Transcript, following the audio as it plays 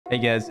Hey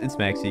guys, it's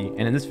Maxi,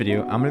 and in this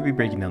video, I'm going to be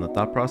breaking down the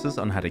thought process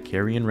on how to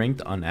carry in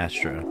ranked on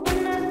Astra. One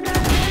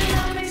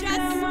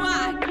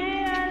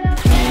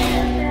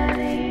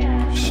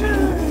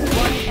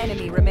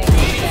enemy remaining.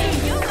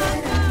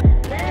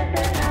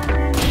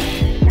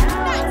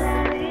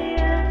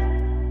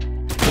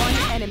 One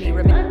enemy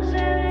remaining.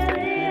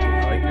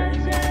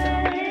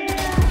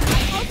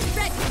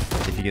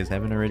 If you guys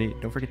haven't already,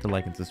 don't forget to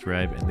like and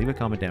subscribe, and leave a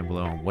comment down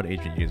below on what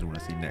agent you guys want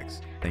to see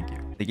next. Thank you.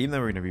 The game that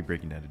we're going to be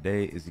breaking down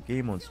today is a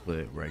game on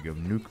Split where I go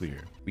nuclear.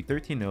 We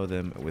 13-0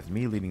 them, with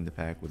me leading the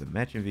pack with a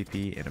match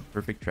MVP and a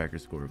perfect tracker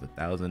score of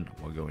 1000,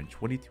 while going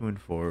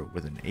 22-4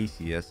 with an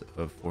ACS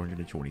of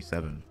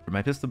 427. For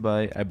my pistol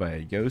buy, I buy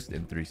a ghost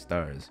and 3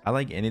 stars. I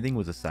like anything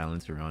with a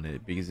silencer on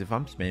it because if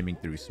I'm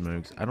spamming through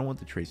smokes, I don't want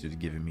the tracers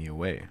giving me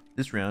away.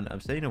 This round,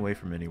 I'm staying away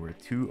from anywhere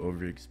too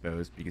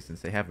overexposed because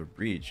since they have a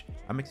breach,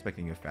 I'm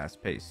expecting a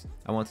fast pace.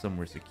 I want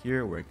somewhere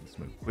secure where I can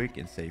smoke quick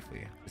and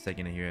safely. The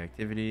second I hear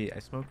activity, I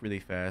smoke really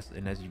fast,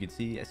 and as you can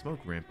see, I smoke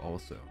ramp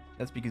also.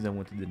 That's because I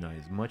want to deny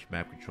as much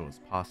map control as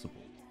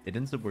possible. It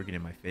ends up working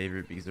in my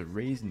favor because the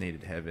raise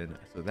naded heaven,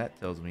 so that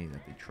tells me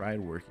that they tried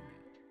working it.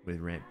 With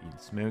ramp being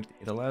smoked,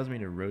 it allows me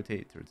to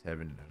rotate towards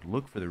heaven and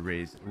look for the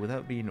raise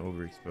without being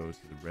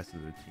overexposed to the rest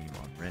of the team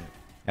on ramp.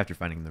 After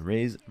finding the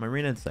raise,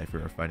 Marina and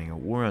Cypher are fighting a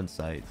war on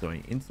site, so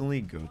I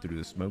instantly go through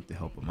the smoke to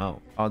help them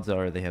out. Odds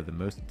are they have the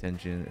most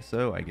attention,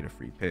 so I get a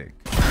free pick.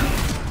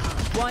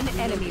 One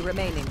enemy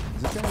remaining.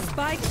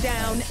 Spike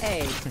down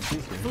A.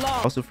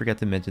 Also forgot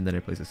to mention that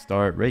I place a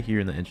star right here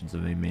in the entrance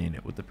of a main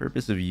with the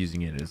purpose of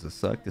using it as a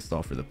suck to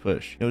stall for the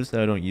push. Notice that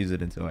I don't use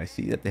it until I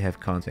see that they have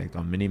contact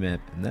on minimap,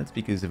 and that's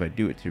because if I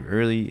do it too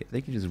early,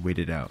 they can just wait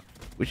it out,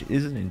 which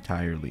isn't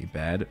entirely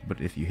bad,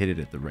 but if you hit it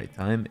at the right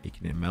time, it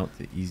can amount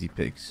to easy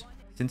picks.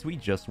 Since we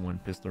just won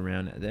pistol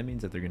round, that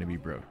means that they're going to be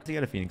broke. I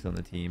got a Phoenix on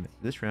the team.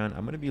 This round,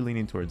 I'm going to be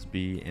leaning towards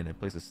B, and I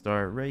place a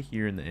star right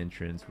here in the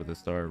entrance with a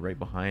star right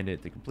behind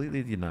it to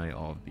completely deny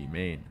all of B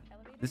main.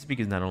 This is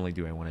because not only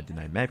do I want to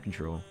deny map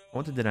control, I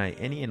want to deny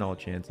any and all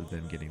chance of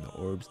them getting the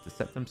orbs to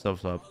set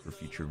themselves up for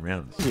future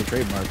rounds. This is a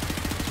trademark.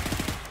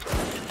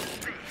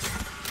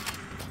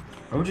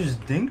 Bro just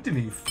dinked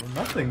me for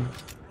nothing.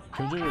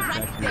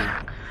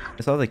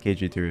 I saw the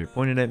KJ turret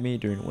pointed at me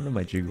during one of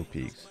my jiggle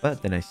peeks,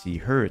 but then I see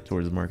her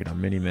towards the market on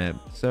minimap,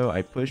 so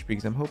I push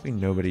because I'm hoping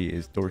nobody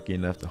is dorky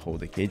enough to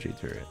hold a KJ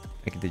turret.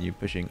 I continue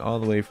pushing all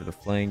the way for the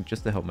flank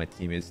just to help my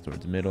teammates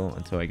towards middle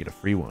until I get a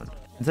free one.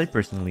 Since I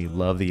personally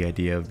love the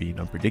idea of being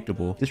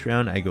unpredictable, this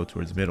round I go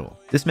towards middle.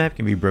 This map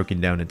can be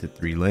broken down into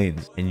 3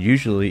 lanes, and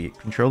usually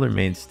controller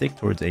mains stick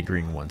towards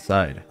anchoring one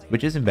side,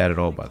 which isn't bad at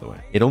all by the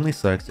way. It only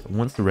sucks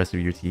once the rest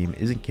of your team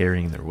isn't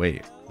carrying their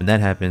weight. When that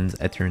happens,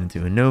 I turn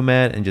into a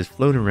nomad and just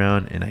float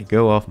around, and I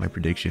go off my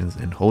predictions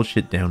and hold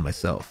shit down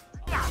myself.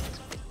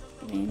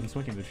 I'm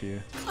smoking good for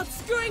you.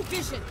 Obscuring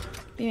vision.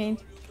 You mean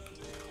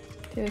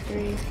 2 or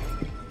 3?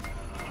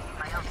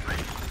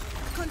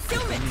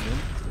 Concealment.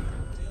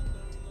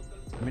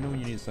 Let me know when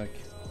you need a sec.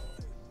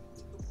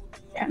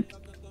 Yeah.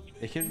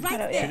 They should Right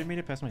there. have made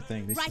it past my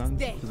thing. They Right stunned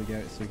there. to the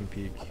guy so he can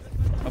peek.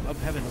 Up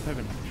heaven, up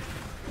heaven.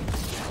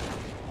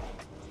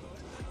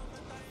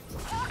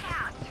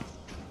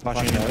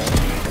 Flashing out.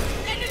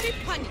 Enemy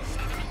punished.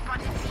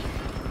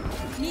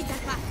 Need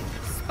that back.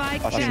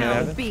 Spike Flashing down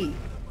heaven. B.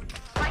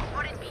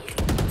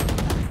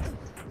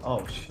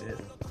 Oh shit.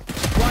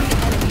 One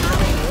enemy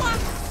remaining.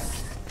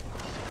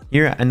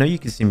 Here, I know you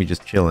can see me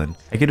just chilling.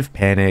 I could have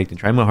panicked and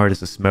tried my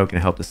hardest to smoke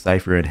and help the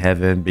Cypher in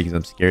heaven because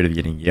I'm scared of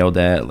getting yelled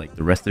at like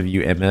the rest of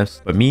you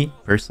MFs, but me,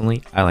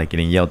 personally, I like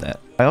getting yelled at.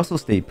 I also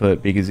stay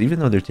put because even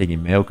though they're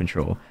taking male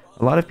control,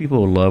 a lot of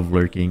people love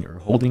lurking or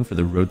holding for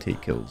the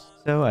rotate kills.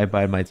 So I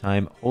bide my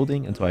time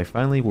holding until I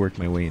finally work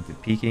my way into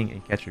peeking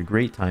and catch a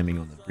great timing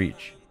on the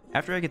breach.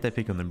 After I get that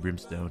pick on the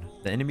brimstone,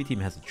 the enemy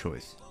team has a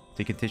choice: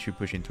 to continue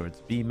pushing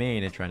towards B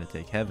main and trying to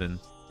take heaven,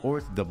 or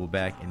to double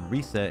back and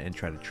reset and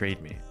try to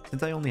trade me.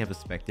 Since I only have a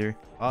Spectre,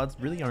 odds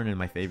really aren't in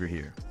my favor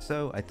here.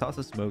 So I toss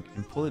a smoke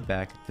and pull it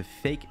back to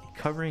fake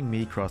covering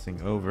me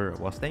crossing over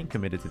while staying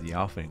committed to the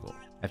off angle.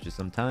 After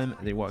some time,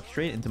 they walk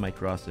straight into my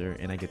crosser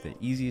and I get the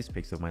easiest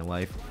picks of my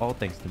life, all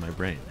thanks to my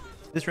brain.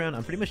 This round,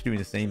 I'm pretty much doing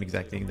the same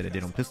exact thing that I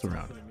did on pistol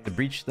round. The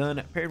breach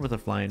stun paired with a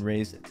flying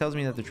raise tells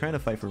me that they're trying to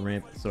fight for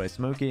ramp, so I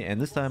smoke it, and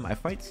this time I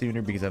fight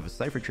sooner because I have a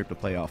Cypher trip to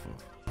play off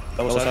of.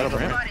 Double side of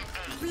ramp.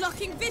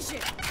 Blocking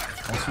vision.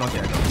 I'm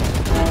smoking.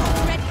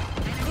 Ready.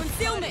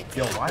 Concealment.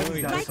 Yo, why are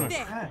we Right guys so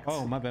there. fast?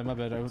 Oh, my bad.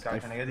 I was. Sky,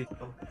 can I get it?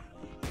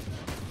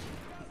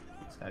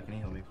 Sky, can you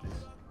help me, please?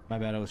 My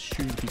bad. I was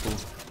shooting people.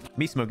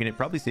 Me smoking it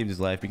probably saved his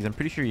life because I'm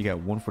pretty sure he got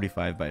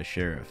 145 by a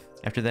sheriff.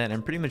 After that,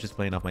 I'm pretty much just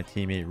playing off my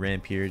teammate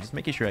ramp here, just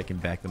making sure I can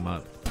back them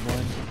up.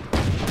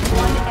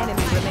 One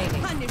enemy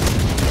remaining.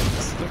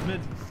 Punished. Look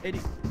mid. 80.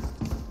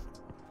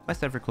 My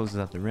Cypher closes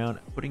out the round,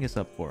 putting us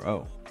up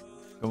 4-0.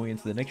 Going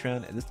into the next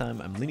round, and this time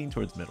I'm leaning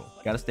towards middle.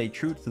 Gotta stay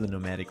true to the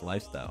nomadic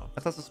lifestyle.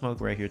 I toss a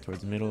smoke right here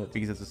towards middle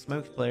because as a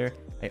smokes player,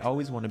 I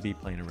always want to be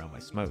playing around my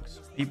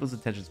smokes. People's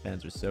attention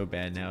spans are so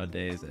bad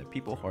nowadays that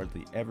people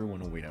hardly ever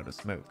want to wait out a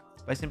smoke.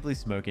 By simply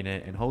smoking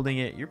it and holding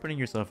it, you're putting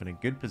yourself in a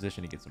good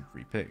position to get some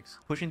free picks.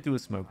 Pushing through a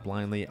smoke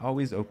blindly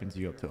always opens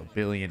you up to a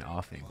billion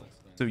off angles.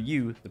 So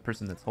you, the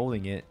person that's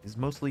holding it, is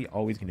mostly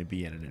always going to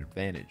be at an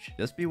advantage.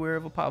 Just beware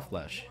of a pop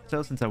flash.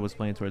 So since I was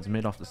playing towards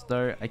mid off the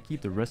start, I keep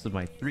the rest of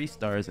my 3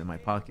 stars in my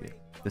pocket.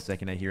 The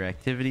second I hear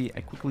activity, I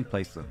quickly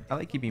place them. I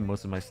like keeping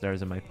most of my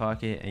stars in my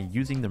pocket and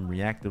using them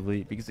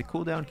reactively because the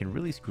cooldown can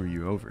really screw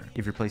you over.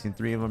 If you're placing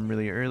 3 of them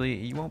really early,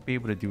 you won't be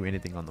able to do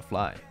anything on the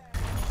fly.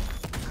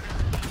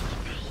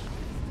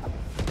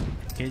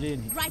 KJ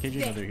and Right KJ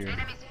there. another here.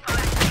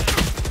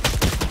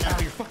 Ow,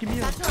 you're fucking me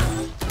up.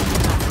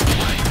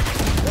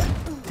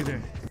 Get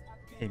there.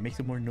 Hey, make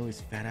some more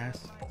noise, fat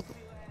ass.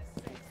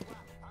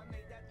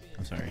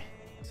 I'm sorry.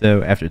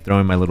 So after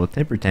throwing my little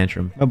temper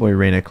tantrum, my boy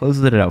Reyna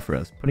closes it out for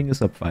us, putting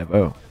us up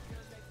 5-0.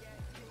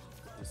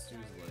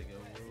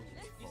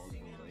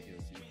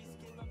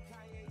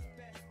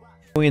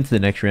 Going into the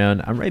next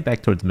round, I'm right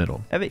back towards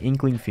middle. I have an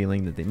inkling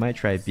feeling that they might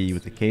try B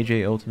with the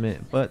KJ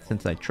ultimate, but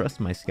since I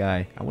trust my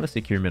Sky, I want to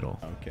secure middle.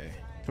 Okay.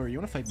 Tori, you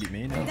wanna fight B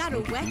main?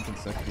 That'll Smoke it wet. deep and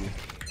suck you.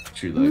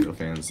 True LEGO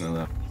fans know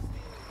that.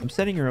 I'm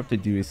setting her up to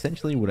do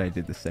essentially what I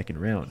did the second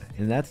round,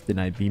 and that's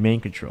deny B main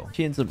control.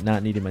 She ends up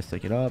not needing my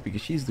stick at all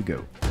because she's the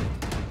GOAT.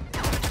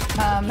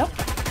 Nope.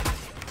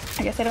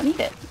 I guess I don't need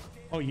it.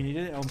 Oh, you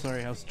needed it? Oh, I'm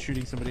sorry, I was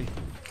shooting somebody.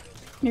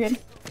 You're good.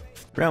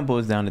 Round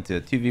boils down into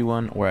a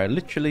 2v1 where I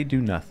literally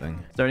do nothing.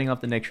 Starting off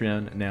the next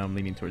round, now I'm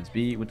leaning towards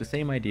B with the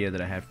same idea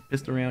that I had for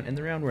pistol round and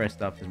the round where I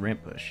stopped his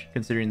ramp push.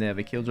 Considering they have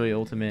a Killjoy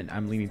ultimate,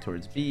 I'm leaning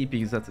towards B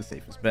because that's the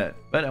safest bet.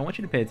 But I want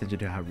you to pay attention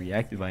to how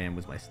reactive I am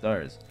with my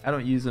stars. I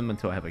don't use them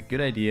until I have a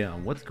good idea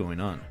on what's going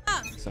on.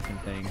 Second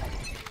thing.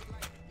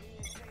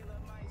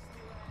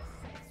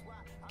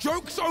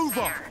 Joke's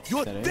over!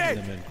 You're That dead!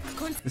 in the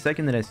mid. The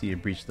second that I see a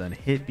breach stun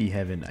hit B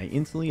Heaven, I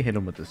instantly hit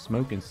him with the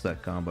smoke and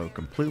suck combo,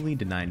 completely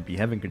denying B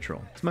Heaven control.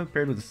 Smoke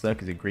paired with the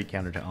suck is a great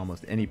counter to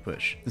almost any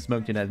push. The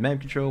smoke denies map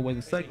control, while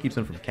the suck keeps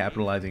them from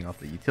capitalizing off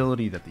the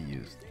utility that they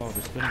used. Oh,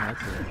 they're spinning out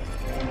there.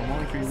 I'm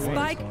only 3 away.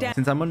 Spike down.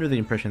 Since I'm under the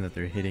impression that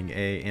they're hitting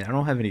A and I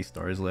don't have any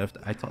stars left,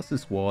 I toss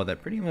this wall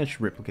that pretty much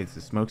replicates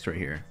the smokes right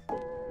here.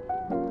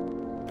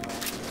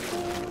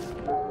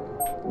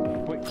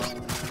 Wait.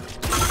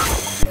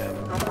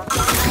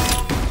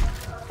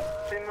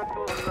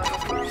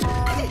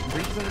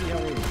 Breach somebody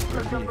out here.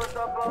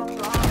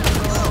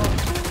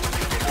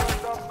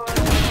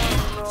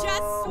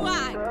 Just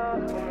swag.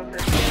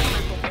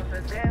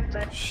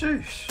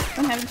 Sheesh.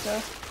 I'm having so.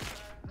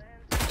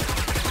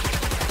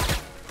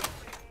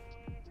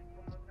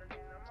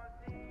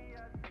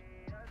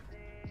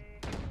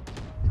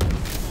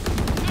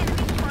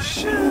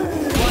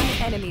 One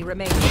enemy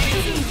remaining.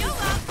 You're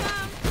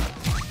welcome.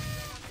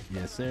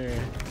 Yes sir.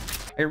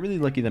 I got really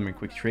lucky that my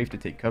quick strafe to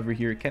take cover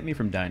here kept me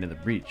from dying to the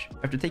breach.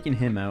 After taking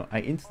him out, I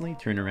instantly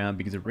turn around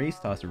because a race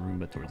tossed a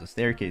Roomba towards the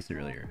staircase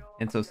earlier.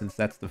 And so since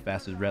that's the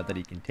fastest route that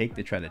he can take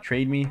to try to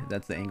trade me,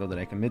 that's the angle that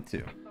I commit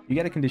to. You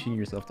gotta condition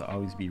yourself to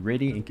always be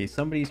ready in case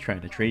somebody's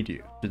trying to trade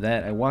you. After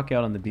that, I walk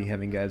out on the B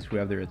Heaven guys who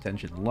have their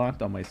attention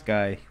locked on my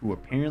Sky, who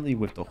apparently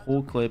whipped the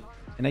whole clip,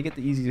 and I get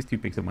the easiest 2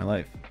 picks of my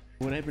life.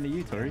 What happened to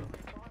you, Tori?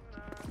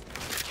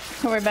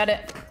 Don't worry about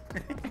it.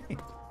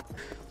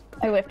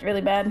 I whiffed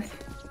really bad.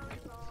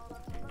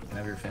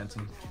 Never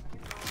phantom.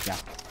 Yeah.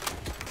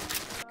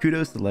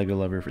 Kudos to Lego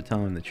Lover for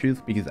telling the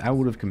truth because I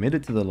would have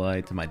committed to the lie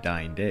to my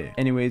dying day.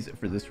 Anyways,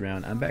 for this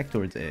round, I'm back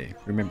towards A.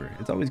 Remember,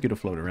 it's always good to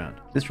float around.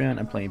 This round,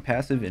 I'm playing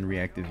passive and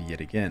reactive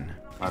yet again.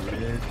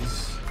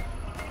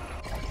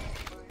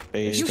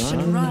 Base You should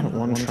done. run.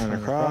 One trying to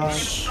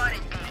cross.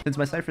 Since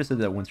my cipher said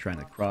that one's trying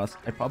to cross,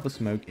 I pop a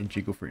smoke and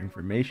jiggle for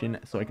information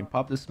so I can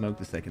pop the smoke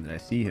the second that I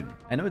see him.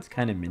 I know it's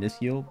kind of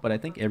minuscule, but I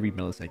think every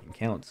millisecond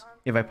counts.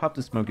 If I pop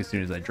the smoke as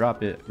soon as I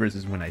drop it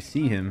versus when I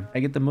see him, I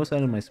get the most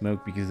out of my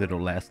smoke because it'll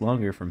last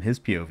longer from his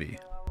POV.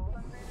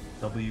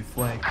 W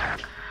flank.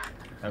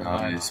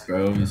 Nice,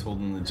 bro. He's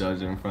holding the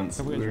judge in front.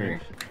 Have a good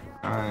drink.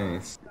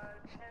 Nice.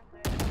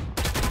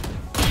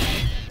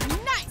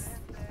 Nice.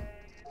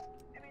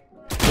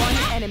 One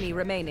enemy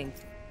remaining.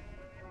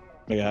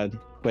 Oh my god.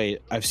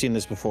 Wait, I've seen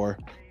this before.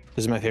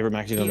 This is my favorite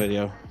Maxino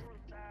video.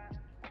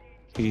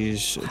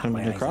 He's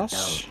jumping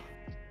across.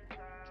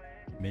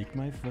 Make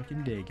my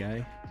fucking day,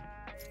 guy.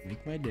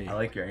 Make my day. I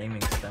like your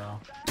aiming style.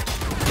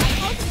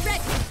 All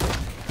ready.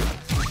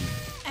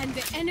 And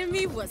the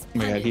enemy was Oh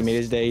my god, he punished. made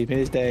his day. He made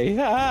his day.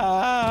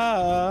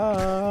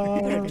 Ah!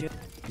 You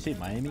say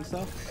Miami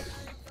stuff?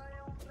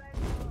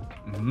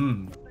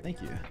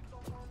 Thank you.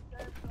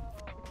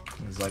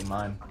 It's like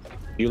mine.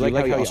 You like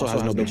how he also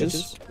has no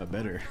bitches? But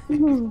better. He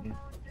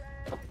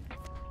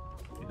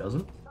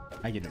doesn't?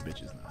 I get no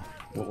bitches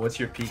now. What's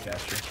your peak,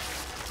 Astra?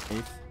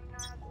 8th.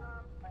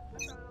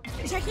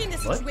 Checking the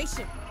What?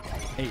 situation.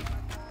 8.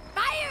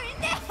 Fire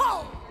in the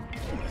hole.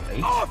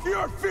 Eight? Off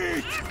your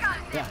feet!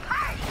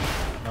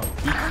 No,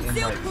 peak in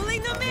still like,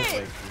 pulling them I meant, in.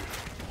 like,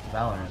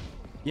 Valorant.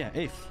 Yeah,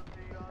 8th.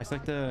 I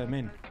select the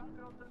main.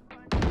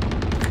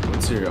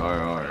 What's your RR? the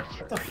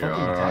Your fuck is RR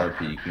that?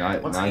 peak,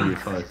 not What's your eight?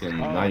 fucking,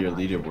 not your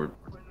leaderboard.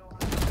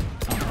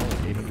 I don't know,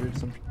 like 800,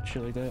 some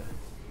shit like that.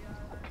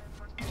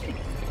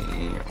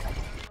 Damn.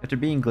 After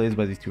being glazed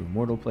by these two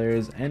immortal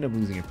players, I end up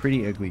losing a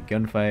pretty ugly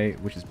gunfight,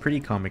 which is pretty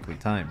comically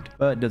timed,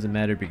 but it doesn't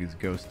matter because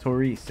Ghost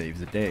Tori saves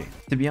the day.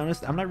 To be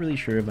honest, I'm not really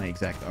sure of my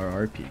exact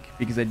RR peak,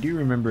 because I do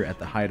remember at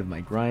the height of my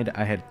grind,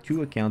 I had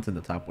 2 accounts in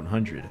the top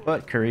 100,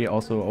 but Curry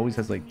also always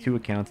has like 2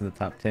 accounts in the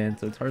top 10,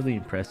 so it's hardly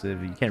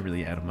impressive, you can't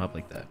really add them up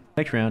like that.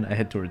 Next round, I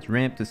head towards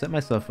ramp to set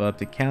myself up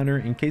to counter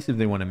in case if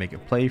they want to make a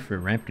play for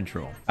ramp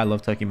control. I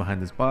love tucking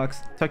behind this box,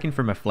 tucking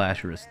for my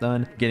flash or a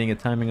stun, getting a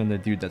timing on the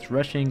dude that's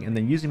rushing, and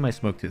then using my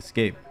smoke to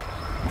escape.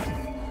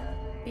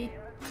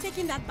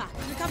 Taking that back.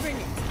 Recovering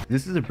it.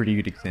 This is a pretty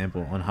good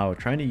example on how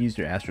trying to use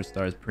your Astra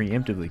stars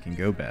preemptively can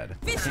go bad.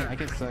 I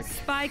get stuck.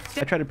 Spike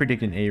I tried to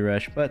predict an A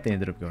rush, but they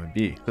ended up going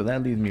B, so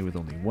that leaves me with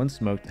only 1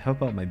 smoke to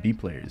help out my B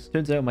players.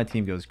 Turns out my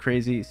team goes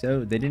crazy,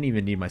 so they didn't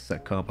even need my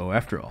suck combo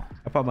after all.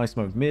 I pop my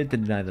smoke mid to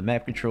deny the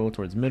map control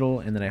towards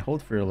middle, and then I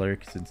hold for a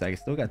lurk since I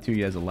still got 2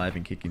 guys alive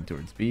and kicking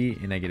towards B,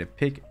 and I get a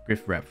pick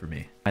griff wrap for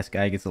me. My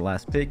Sky gets the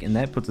last pick, and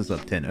that puts us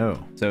up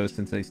 10-0. So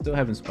since I still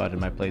haven't spotted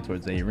my play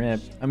towards A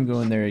ramp, I'm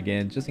going there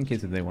again just in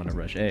case if they want to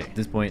rush A. At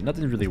this point,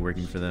 nothing's really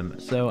working for them,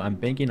 so I'm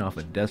banking off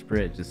a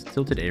desperate, just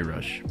tilted A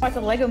rush. Watch a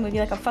Lego movie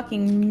like a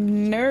fucking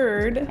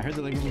nerd. I heard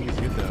the Lego movie was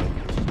good though.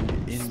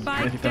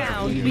 Spike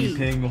down B.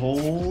 Ping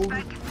hold.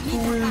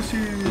 Who is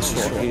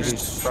he?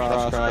 He's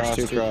cross,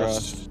 2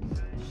 cross.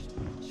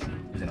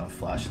 He's gonna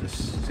flash this.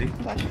 See?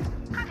 Flash.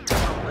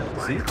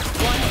 See?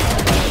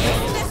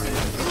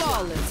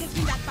 Flawless.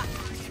 Taking that back.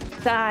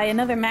 Die,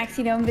 another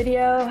Maxi Dome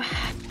video.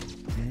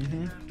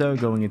 So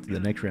going into the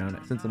next round,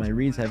 since my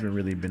reads haven't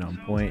really been on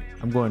point,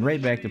 I'm going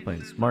right back to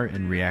playing smart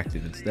and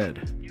reactive instead.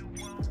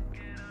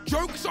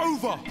 Joke's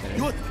over.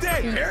 You're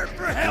dead. Here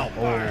for help.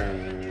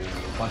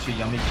 Watch a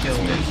yummy kill.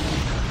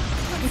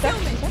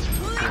 Concealment.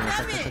 Pulling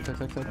them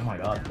in. Oh my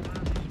god.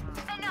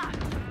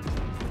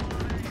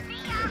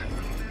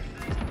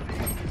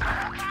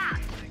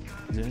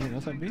 Is there anything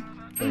else on B?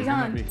 He's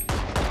on.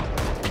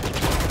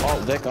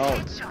 Alt, Dick,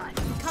 alt.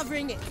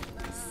 Covering it.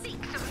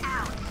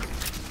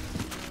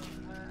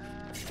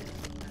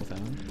 What's that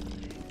one?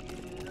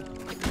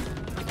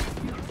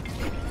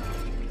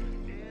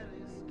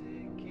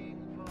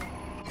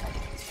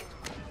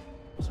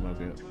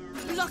 Smoke it.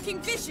 Blocking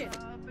vision.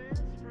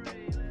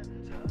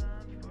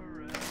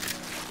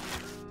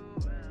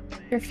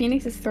 Your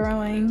Phoenix is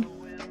throwing.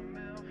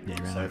 Yeah,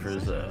 you ran out.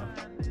 Cypher's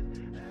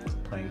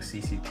playing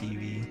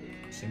CCTV.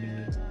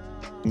 Simulated.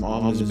 I'm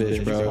on this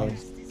bitch, bro.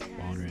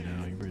 Spawn right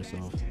now, you by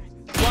yourself.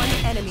 One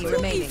enemy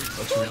remaining.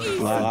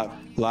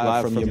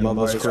 Live from your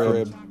mother's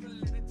crib.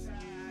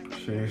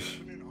 Sheesh.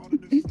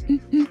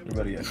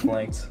 Everybody got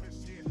flanked.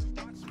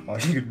 Oh,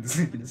 you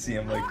can see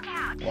him like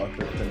walk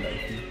up the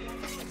knife.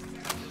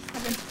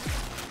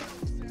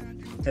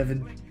 Heaven.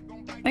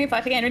 Okay,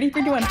 flash again. Ready?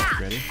 3, 2, 1.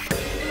 Ready? I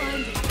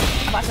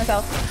flash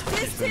myself.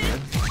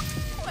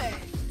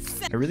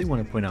 I really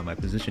want to point out my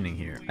positioning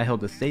here. I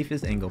held the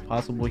safest angle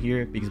possible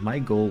here because my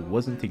goal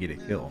wasn't to get a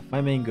kill.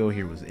 My main goal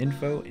here was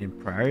info and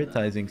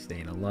prioritizing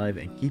staying alive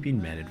and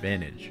keeping man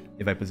advantage.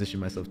 If I position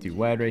myself too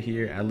wide right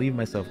here, I leave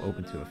myself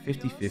open to a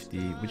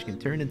 50-50, which can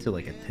turn into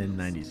like a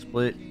 10-90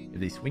 split if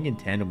they swing in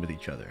tandem with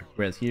each other.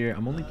 Whereas here,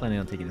 I'm only planning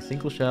on taking a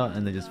single shot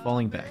and then just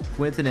falling back.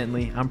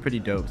 Coincidentally, I'm pretty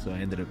dope, so I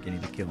ended up getting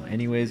the kill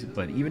anyways,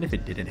 but even if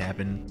it didn't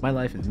happen, my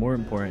life is more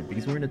important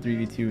because we're in a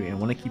 3v2 and I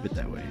want to keep it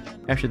that way.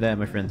 After that,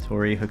 my friend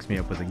Tori hooks me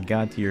up with a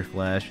god tier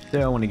flash, so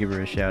I want to give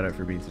her a shout out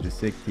for being such a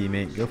sick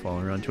teammate. Go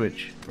follow her on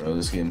Twitch. Bro,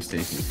 this game's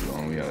taking too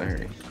long. We gotta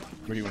hurry.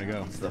 Where do you want to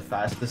go? It's the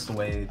fastest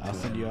way to I'll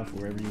send you off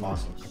wherever you want.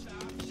 Awesome.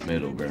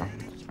 Middle, bro.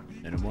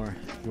 No more.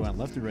 You want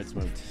left or right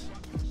smoked?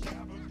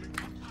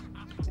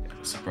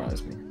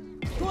 Surprise me.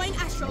 Going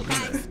astral,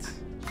 guys.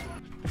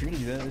 If you're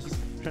gonna do that, let's just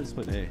try to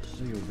split A. I'm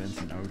gonna go with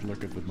Vincent. I would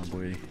look up with my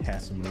boy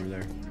Hassan over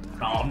there.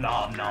 Nom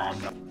nom nom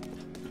nom.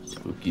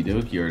 Okie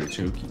dokie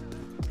artichoke.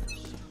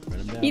 Write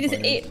him down. He just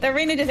players. ate. The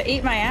arena just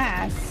ate my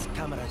ass.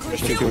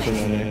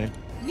 Concealment.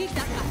 Need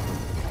that back.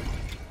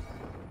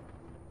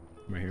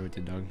 I'm right here with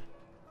the dog.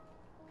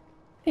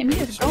 Hey, me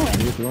just going.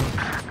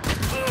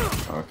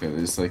 Okay,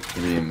 there's like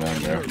 3 in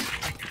them, bro.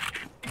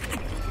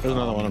 There's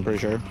another one, I'm pretty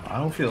sure. I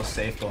don't feel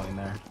safe going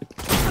there.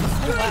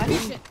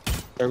 Vision.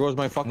 There goes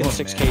my fucking Oh,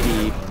 6 man.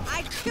 KD.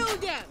 I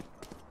killed them.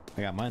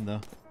 I got mine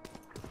though.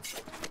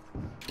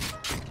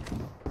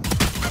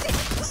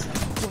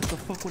 What the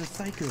fuck? What a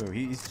psycho!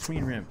 He's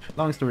swinging ramp.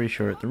 Long story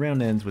short, the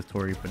round ends with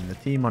Tori putting the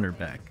team on her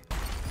back.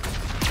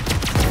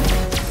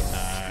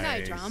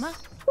 No drama.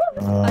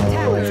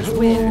 Attackers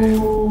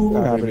win.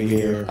 Out of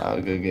here.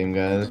 Good game,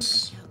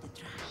 guys.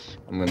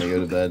 I'm gonna go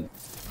to bed.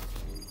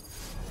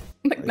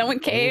 Like, no one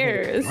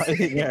cares.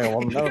 Yeah, I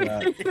want to know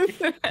that.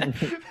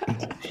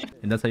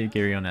 And that's how you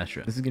carry on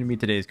Astra. This is going to be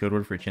today's code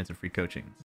word for a chance of free coaching.